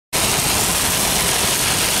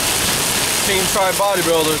Team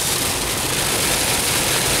Tri-Bodybuilders.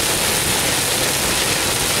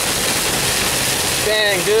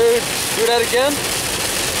 Dang, dude. Do that again?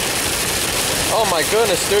 Oh my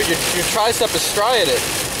goodness, dude. Your tricep is striated.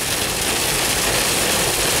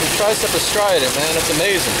 Your tricep is striated, man. That's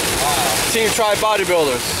amazing. Wow. Team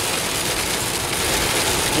Tri-Bodybuilders.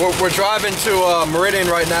 We're driving to Meridian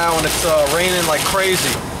right now, and it's raining like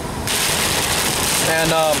crazy.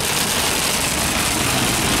 And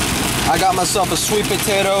I got myself a sweet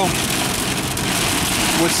potato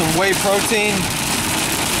with some whey protein,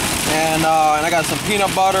 and I got some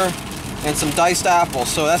peanut butter and some diced apples.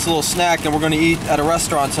 So that's a little snack that we're going to eat at a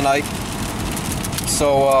restaurant tonight.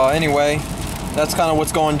 So anyway, that's kind of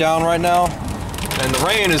what's going down right now. And the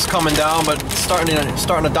rain is coming down, but it's starting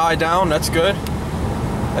to die down. That's good.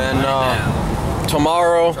 And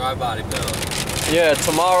tomorrow, Tri-Bodybuilder. Yeah,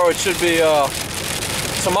 tomorrow it should be.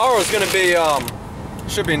 Tomorrow's gonna be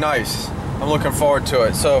should be nice. I'm looking forward to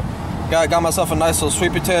it. So, got myself a nice little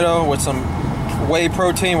sweet potato with some whey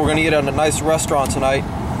protein. We're gonna eat at a nice restaurant tonight.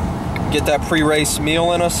 Get that pre-race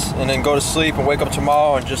meal in us, and then go to sleep and wake up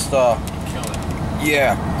tomorrow and just kill it.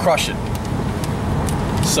 Yeah, crush it.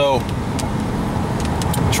 So,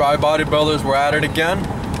 Tri-Bodybuilders, we're at it again.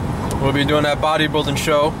 We'll be doing that bodybuilding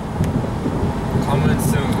show. Coming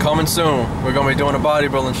soon. Coming soon. We're going to be doing a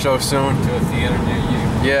bodybuilding show soon. To a theater near you.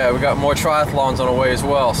 Yeah, we got more triathlons on the way as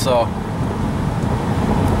well. So,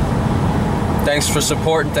 thanks for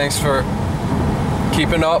supporting. Thanks for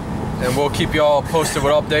keeping up. And we'll keep you all posted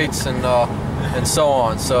with updates and so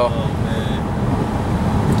on. So,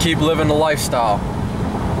 keep living the lifestyle.